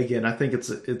 Yeah, again, I think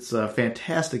it's a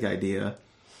fantastic idea.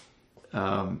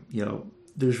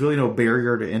 There's really no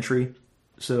barrier to entry.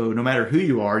 So no matter who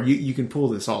you are, you can pull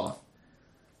this off.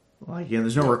 Like, again,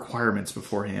 there's no requirements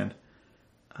beforehand.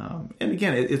 And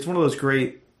again, it's one of those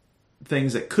great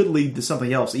things that could lead to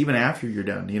something else even after you're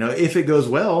done. If it goes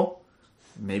well,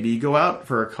 maybe you go out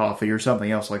for a coffee or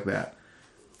something else like that.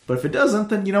 But if it doesn't,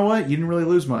 then you know what? You didn't really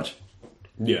lose much.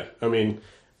 Yeah, I mean,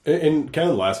 and kind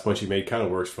of the last point you made kind of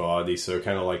works for a lot of these. So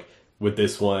kind of like with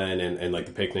this one and like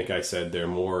the picnic, I said they're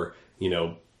more,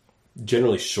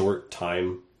 generally short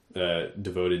time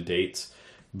devoted dates.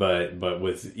 But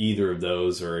with either of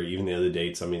those or even the other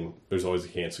dates, I mean, there's always a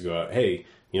chance to go out, hey,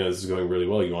 this is going really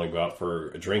well. You want to go out for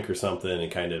a drink or something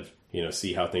and kind of,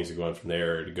 see how things are going from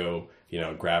there, or to go,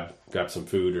 grab some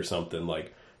food or something.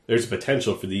 Like, there's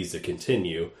potential for these to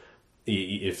continue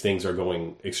if things are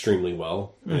going extremely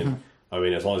well. Mm-hmm. And I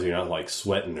mean, as long as you're not like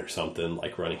sweating or something,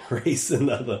 like running a race and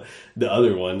the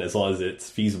other one, as long as it's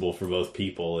feasible for both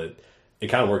people, it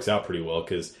kind of works out pretty well,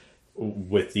 because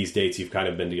with these dates, you've kind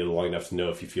of been together long enough to know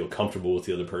if you feel comfortable with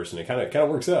the other person. It kind of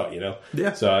works out,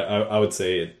 Yeah. So I would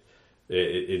say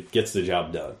it gets the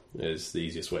job done is the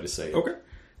easiest way to say it. Okay.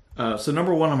 So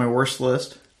number 1 on my worst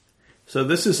list. So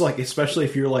this is like, especially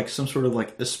if you're like some sort of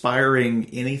like aspiring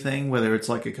anything, whether it's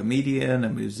like a comedian, a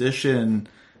musician,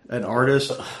 an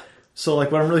artist. So like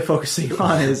what I'm really focusing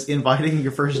on is inviting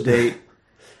your first date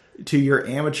to your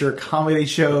amateur comedy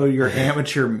show, your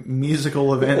amateur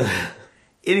musical event,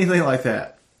 anything like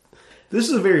that. this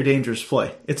is a very dangerous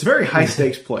play. It's a very high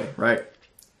stakes play, right?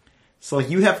 So like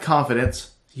you have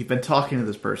confidence. You've been talking to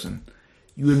this person.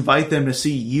 You invite them to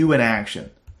see you in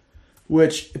action,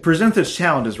 which presents its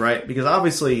challenges, right? Because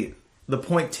obviously the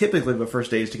point typically of a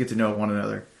first date is to get to know one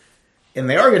another. And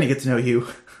they are going to get to know you,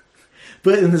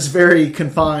 but in this very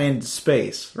confined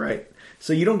space, right?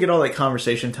 So you don't get all that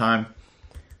conversation time.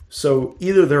 So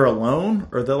either they're alone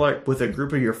or they're like with a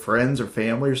group of your friends or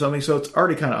family or something. So it's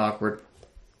already kind of awkward.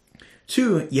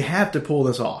 2, you have to pull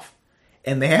this off.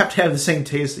 And they have to have the same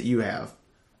taste that you have,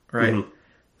 right? Mm-hmm.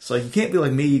 So you can't be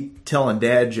like me telling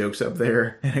dad jokes up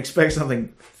there and expect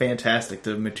something fantastic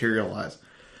to materialize.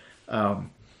 You're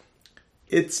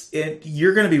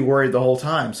going to be worried the whole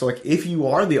time. So like if you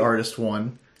are the artist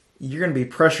one, you're going to be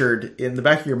pressured in the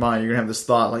back of your mind. You're going to have this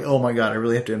thought like, oh my God, I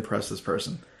really have to impress this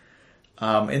person.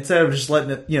 Instead of just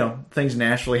letting it, things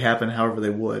naturally happen however they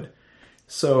would.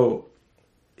 So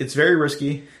it's very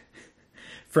risky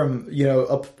from,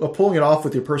 pulling it off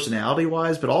with your personality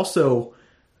wise, but also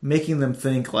making them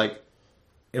think like,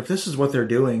 if this is what they're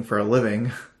doing for a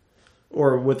living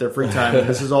or with their free time,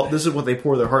 this is what they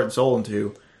pour their heart and soul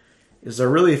into, is there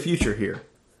really a future here?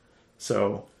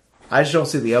 So I just don't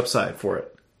see the upside for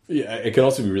it. Yeah, it can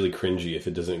also be really cringy if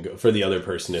it doesn't go for the other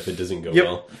person if it doesn't go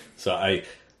well. So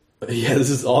this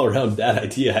is all around bad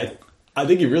idea. I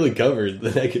think you really covered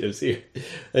the negatives here.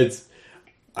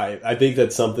 I think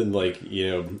that's something like,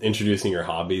 introducing your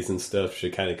hobbies and stuff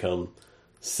should kind of come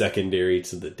secondary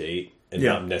to the date and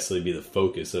not necessarily be the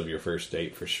focus of your first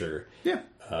date for sure. Yeah.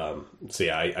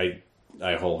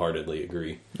 I wholeheartedly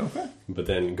agree. Okay. But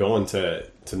then going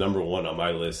to number 1 on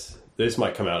my list, this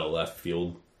might come out of left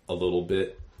field a little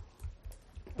bit,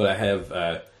 but I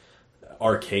have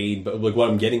arcade. But like what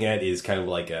I'm getting at is kind of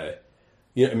like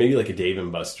maybe like a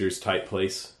Dave & Buster's type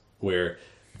place where,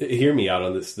 hear me out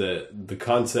on this. The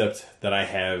concept that I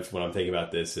have when I'm thinking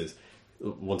about this is,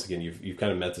 once again, you've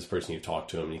kind of met this person, you've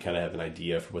talked to them, and you kind of have an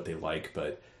idea for what they like.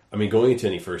 But I mean, going into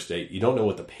any first date, you don't know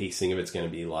what the pacing of it's going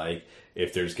to be like.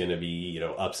 If there's going to be,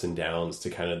 ups and downs to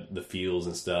kind of the feels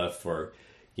and stuff, or,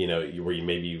 where you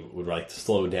maybe would like to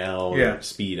slow down or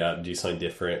speed up, do something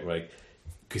different. Like,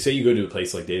 say you go to a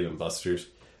place like Dave & Buster's,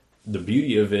 the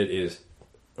beauty of it is,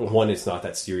 one, it's not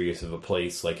that serious of a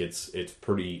place. Like, it's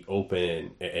pretty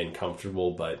open and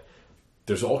comfortable, but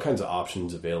there's all kinds of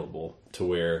options available to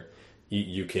where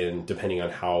you can, depending on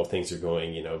how things are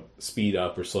going, speed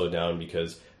up or slow down,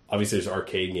 because obviously there's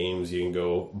arcade games you can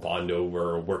go bond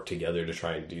over or work together to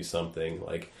try and do something.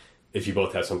 Like, if you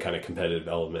both have some kind of competitive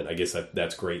element, I guess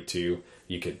that's great too.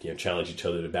 You could challenge each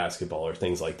other to basketball or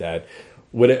things like that.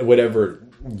 Whatever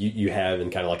you have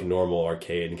in kind of like a normal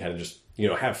arcade, and kind of just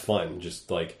have fun,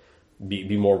 just like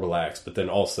be more relaxed. But then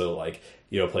also like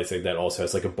a place like that also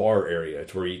has like a bar area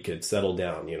to where you could settle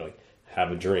down, like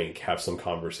have a drink, have some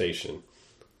conversation,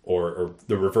 or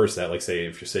the reverse of that. Like, say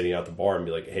if you're sitting out the bar and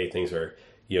be like, hey, things are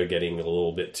getting a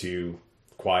little bit too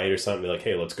quiet or something, like,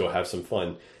 hey, let's go have some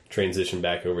fun. Transition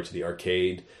back over to the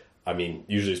arcade. I mean,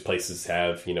 usually these places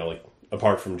have, like,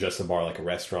 apart from just a bar, like a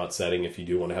restaurant setting, if you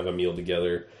do want to have a meal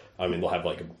together. I mean, they'll have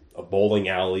like a bowling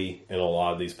alley in a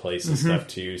lot of these places and stuff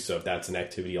too. So if that's an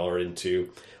activity y'all are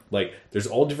into, like, there's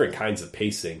all different kinds of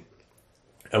pacing.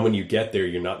 And when you get there,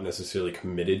 you're not necessarily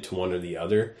committed to one or the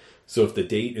other. So if the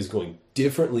date is going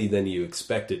differently than you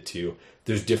expect it to,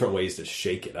 there's different ways to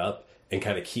shake it up and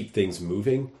kind of keep things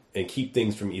moving and keep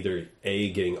things from either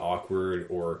A, getting awkward,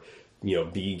 or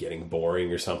B, getting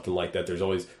boring or something like that. There's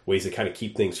always ways to kind of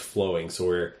keep things flowing, so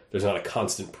where there's not a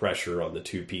constant pressure on the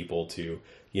two people to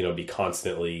be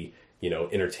constantly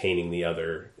entertaining the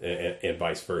other, and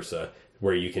vice versa,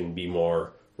 where you can be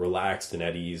more relaxed and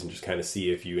at ease and just kind of see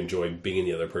if you enjoy being in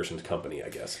the other person's company, I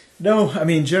guess. No, I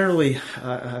mean, generally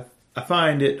I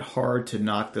find it hard to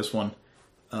knock this one,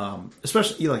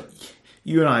 especially like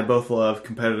you and I both love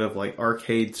competitive, like,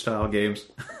 arcade style games.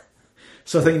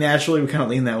 So I think naturally we kind of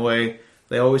lean that way.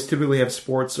 They always typically have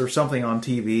sports or something on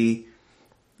TV.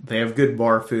 They have good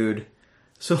bar food.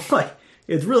 So, like,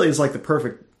 it really is like the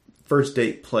perfect first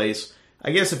date place.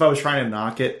 I guess if I was trying to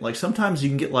knock it, like, sometimes you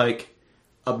can get, like,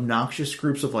 obnoxious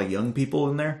groups of, like, young people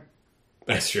in there.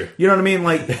 That's true. You know what I mean?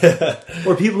 Like,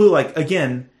 or people who, like,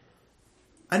 again,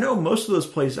 I know most of those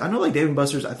places, I know, like, Dave &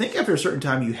 Buster's, I think after a certain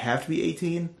time you have to be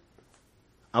 18.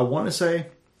 I want to say.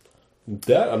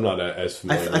 That I'm not as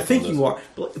familiar with. I think you are.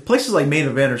 Places like Main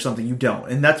Event or something, you don't.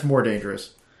 And that's more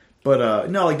dangerous. But,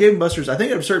 no, like Dave & Buster's, I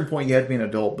think at a certain point you have to be an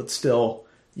adult, but still,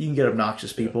 you can get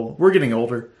obnoxious people. We're getting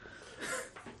older.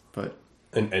 But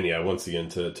And yeah, once again,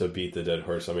 to beat the dead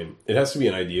horse, I mean, it has to be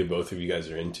an idea both of you guys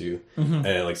are into. And like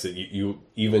I said, you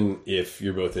even if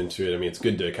you're both into it, I mean, it's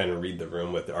good to kind of read the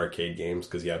room with the arcade games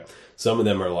because, yeah, some of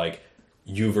them are like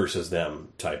you versus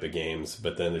them type of games,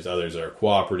 but then there's others that are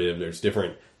cooperative. There's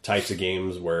different types of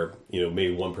games where,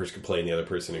 maybe one person can play and the other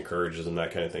person encourages them,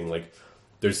 that kind of thing. Like,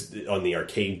 there's, on the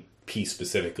arcade piece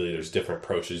specifically, there's different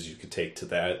approaches you could take to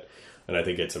that. And I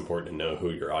think it's important to know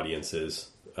who your audience is.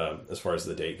 As far as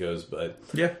the date goes, but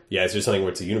yeah, it's just something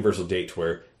where it's a universal date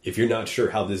where if you're not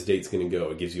sure how this date's going to go,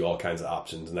 it gives you all kinds of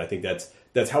options, and I think that's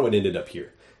how it ended up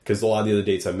here. Because a lot of the other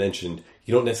dates I mentioned,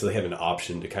 you don't necessarily have an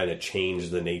option to kind of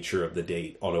change the nature of the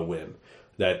date on a whim.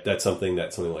 That's something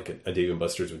like a Dave and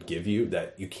Buster's would give you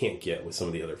that you can't get with some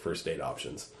of the other first date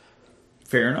options.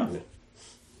 Fair enough. Yeah.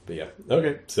 But yeah,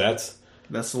 okay, so that's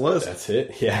the list. That's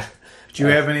it. Yeah. Do you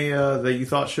have any that you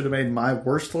thought should have made my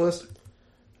worst list?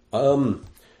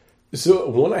 So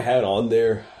one I had on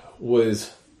there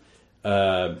was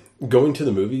going to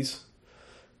the movies,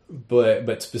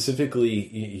 but specifically,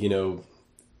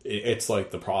 it's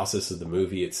like the process of the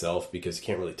movie itself because you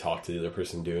can't really talk to the other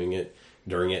person doing it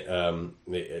during it,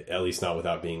 at least not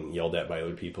without being yelled at by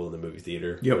other people in the movie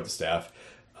theater or the staff.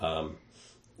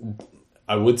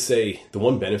 I would say the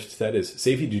one benefit to that is,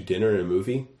 say if you do dinner in a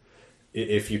movie,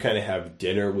 if you kind of have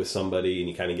dinner with somebody and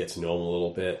you kind of get to know them a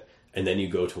little bit, and then you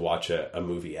go to watch a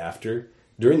movie after.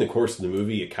 During the course of the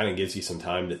movie, it kind of gives you some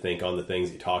time to think on the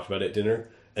things you talked about at dinner.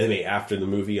 And then after the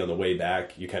movie, on the way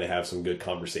back, you kind of have some good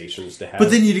conversations to have.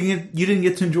 But then you didn't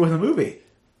get to enjoy the movie.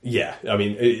 Yeah, I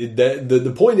mean,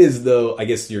 the point is, though, I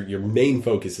guess your main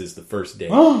focus is the first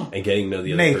date and getting to know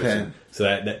the other person. So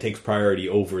that takes priority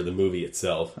over the movie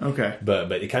itself. Okay.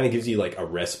 But it kind of gives you like a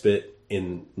respite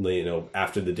in,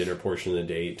 after the dinner portion of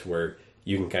the date to where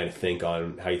you can kind of think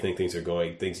on how you think things are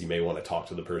going, things you may want to talk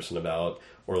to the person about,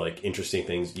 or like interesting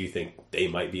things you think they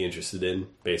might be interested in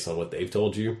based on what they've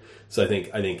told you. So I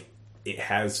think it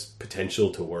has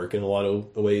potential to work in a lot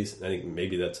of ways. I think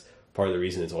maybe that's part of the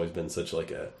reason it's always been such like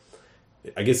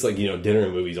dinner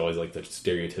and movies always like the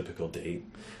stereotypical date.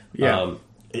 Yeah.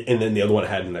 And then the other one I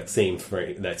had in that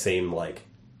same like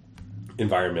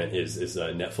environment is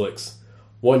Netflix.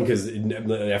 One, because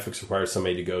Netflix requires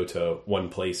somebody to go to one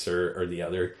place or the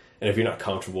other. And if you're not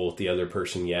comfortable with the other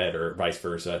person yet or vice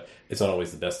versa, it's not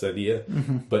always the best idea.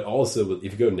 Mm-hmm. But also, if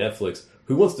you go to Netflix,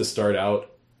 who wants to start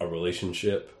out a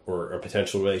relationship or a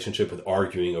potential relationship with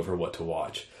arguing over what to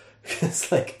watch?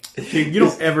 It's like... You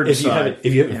don't ever decide.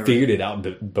 If you haven't figured it out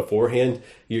beforehand,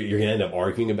 you're going to end up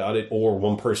arguing about it, or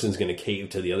one person's going to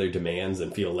cave to the other demands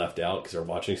and feel left out because they're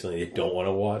watching something they don't want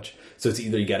to watch. So it's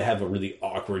either you got to have a really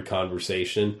awkward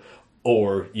conversation,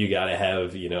 or you got to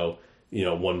have,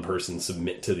 one person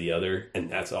submit to the other, and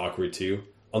that's awkward too.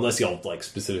 Unless y'all like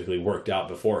specifically worked out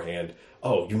beforehand.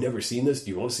 Oh, you've never seen this?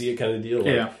 Do you want to see it kind of deal?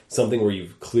 Like something where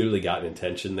you've clearly got an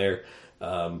intention there.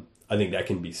 I think that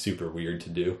can be super weird to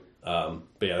do. But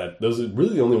yeah, those are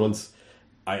really the only ones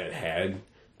I had.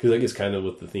 Because I guess kind of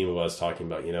with the theme of us talking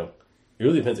about, it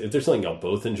really depends. If there's something y'all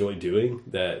both enjoy doing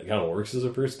that kind of works as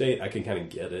a first date, I can kind of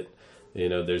get it.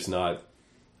 There's not...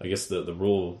 I guess the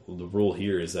rule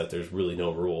here is that there's really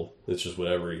no rule. It's just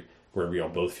wherever y'all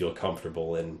both feel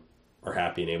comfortable and are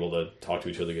happy and able to talk to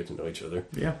each other, get to know each other.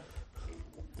 Yeah.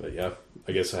 But yeah,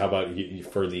 I guess how about you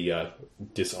for the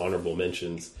dishonorable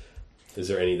mentions? Is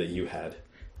there any that you had?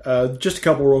 Just a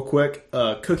couple real quick.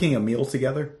 Cooking a meal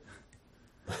together.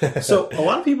 So a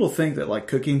lot of people think that like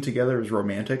cooking together is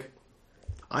romantic.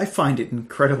 I find it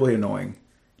incredibly annoying.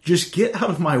 Just get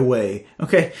out of my way,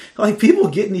 okay? Like people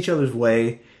get in each other's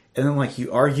way, and then like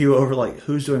you argue over like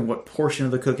who's doing what portion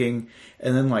of the cooking,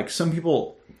 and then like some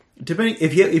people, depending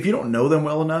if you don't know them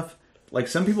well enough, like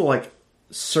some people like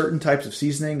certain types of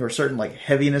seasoning or certain like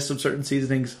heaviness of certain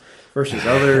seasonings versus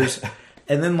others,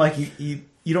 and then like you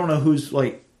don't know who's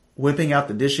like whipping out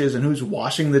the dishes and who's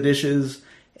washing the dishes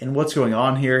and what's going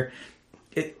on here.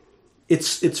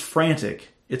 It's frantic.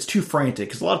 It's too frantic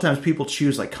because a lot of times people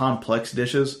choose like complex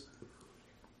dishes.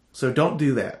 So don't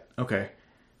do that. Okay.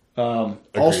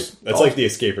 That's like the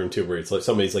escape room too, where it's like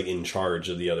somebody's like in charge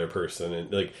of the other person,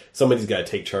 and like somebody's got to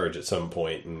take charge at some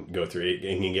point and go through it,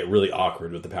 and can get really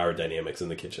awkward with the power dynamics in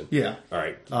the kitchen. Yeah. All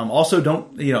right. Also,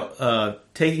 don't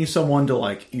taking someone to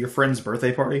like your friend's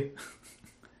birthday party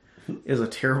is a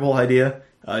terrible idea.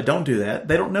 Don't do that.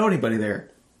 They don't know anybody there.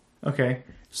 Okay.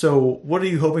 So what are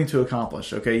you hoping to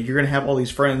accomplish? Okay, you're going to have all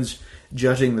these friends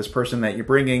judging this person that you're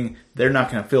bringing. They're not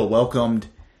going to feel welcomed,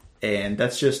 and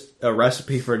that's just a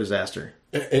recipe for disaster.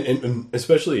 And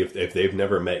especially if they've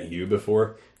never met you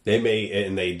before, they may,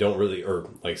 and they don't really, or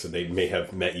like I said, they may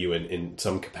have met you in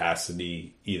some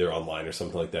capacity, either online or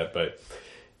something like that. But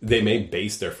they may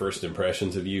base their first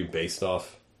impressions of you based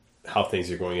off how things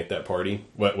are going at that party.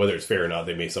 Whether it's fair or not,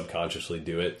 they may subconsciously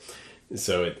do it.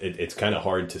 So it's kind of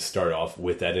hard to start off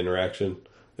with that interaction,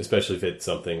 especially if it's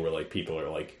something where like people are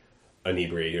like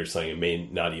inebriated or something and may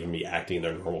not even be acting in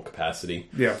their normal capacity.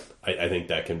 Yeah. I think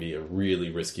that can be a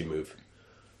really risky move.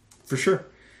 For sure.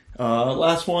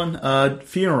 Last one,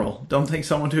 funeral. Don't take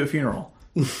someone to a funeral.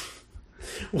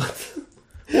 What?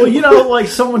 Well, you know, like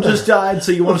someone just died,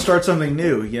 so you want to start something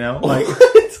new, you know? Like,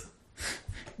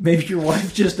 maybe your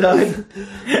wife just died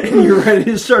and you're ready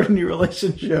to start a new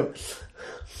relationship.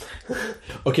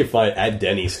 Okay, fine. Add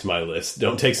Denny's to my list.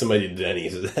 Don't take somebody to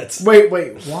Denny's. That's Wait,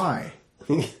 why?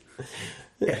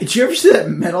 Did you ever see that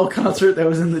metal concert that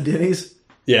was in the Denny's?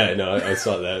 Yeah, no, I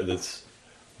saw that. That's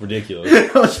ridiculous.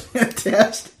 That was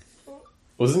fantastic.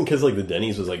 Wasn't because like the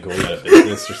Denny's was like going out of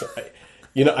business or something.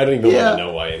 You know, I don't even want to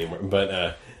know why anymore.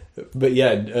 But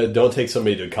yeah, don't take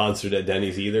somebody to a concert at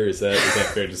Denny's either. Is that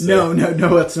fair to say? No,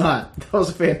 it's not. That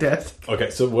was fantastic. Okay,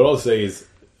 so what I'll say is,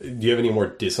 do you have any more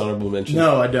dishonorable mentions?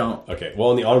 No, I don't. Okay,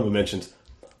 well, in the honorable mentions,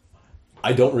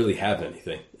 I don't really have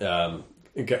anything.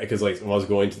 Because like when I was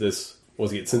going to this,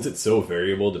 since it's so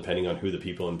variable depending on who the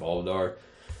people involved are,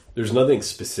 there's nothing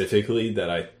specifically that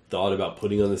I thought about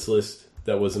putting on this list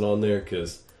that wasn't on there,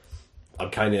 because I'm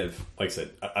kind of, like I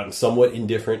said, I'm somewhat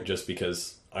indifferent just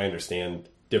because I understand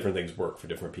different things work for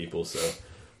different people, so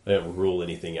I didn't rule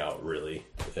anything out, really.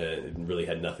 It really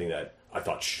had nothing that I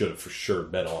thought should have for sure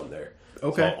been on there.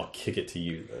 Okay. So I'll kick it to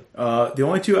you then. The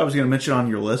only two I was going to mention on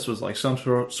your list was like some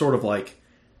sort of like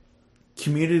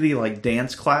community like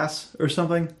dance class or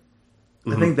something.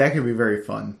 Mm-hmm. I think that could be very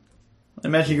fun.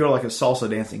 Imagine you go to like a salsa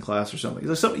dancing class or something.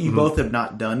 It's something you both have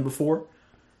not done before.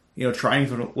 You know, trying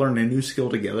to learn a new skill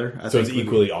together. So it's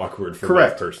equally awkward for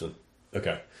Correct. both person.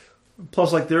 Okay.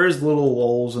 Plus, like, there is little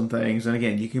lulls and things. And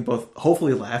again, you can both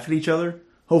hopefully laugh at each other.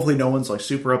 Hopefully no one's like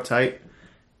super uptight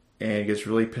and gets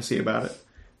really pissy about it.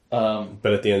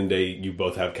 But at the end of the day, you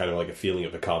both have kind of like a feeling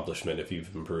of accomplishment if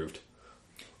you've improved.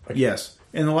 Okay. Yes.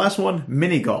 And the last one,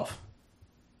 mini golf.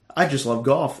 I just love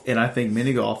golf. And I think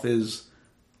mini golf is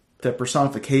the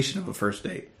personification of a first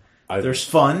date. There's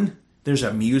fun. There's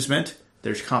amusement.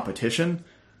 There's competition.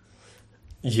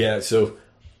 Yeah, so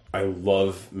I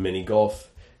love mini golf.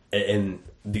 And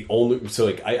the only... So,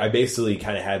 like, I basically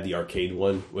kind of had the arcade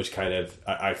one, which kind of,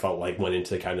 I felt like went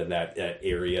into kind of that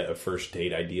area of first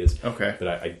date ideas. Okay. But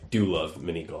I do love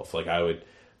mini golf. Like, I would...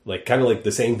 Like, kind of like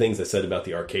the same things I said about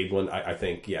the arcade one, I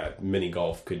think, yeah, mini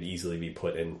golf could easily be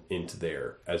put into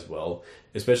there as well.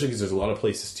 Especially because there's a lot of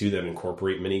places, too, that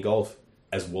incorporate mini golf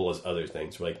as well as other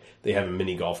things. Like, they have a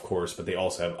mini golf course, but they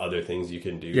also have other things you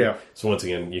can do. Yeah. So, once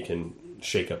again, you can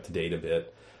shake up the date a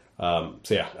bit. So,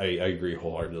 yeah, I agree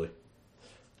wholeheartedly.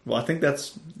 Well, I think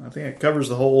it covers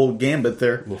the whole gambit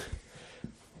there.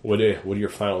 What are your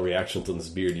final reactions on this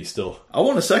beer? Do you still... I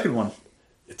want a second one.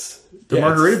 The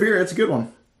margarita beer, it's a good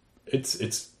one.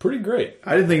 It's pretty great.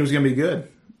 I didn't think it was going to be good.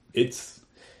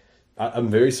 I'm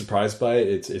very surprised by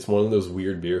it. It's one of those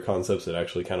weird beer concepts that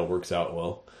actually kind of works out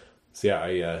well. So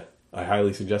yeah, I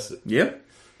highly suggest it. Yeah.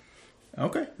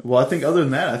 Okay. Well, I think other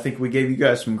than that, I think we gave you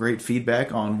guys some great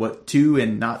feedback on what to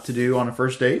and not to do on a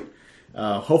first date.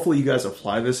 Hopefully you guys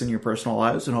apply this in your personal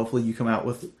lives, and hopefully you come out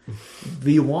with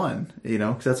the one, you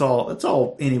know, because that's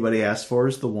all anybody asks for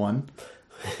is the one.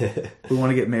 We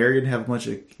want to get married and have a bunch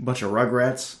of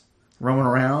rugrats roaming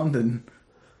around and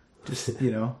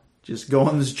just go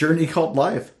on this journey called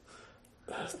life.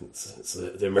 It's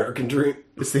the American dream.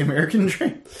 It's the American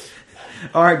dream.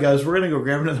 All right, guys, we're going to go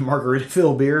grab another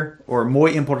Margaritaville beer or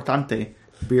Muy Importante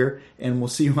beer, and we'll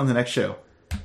see you on the next show.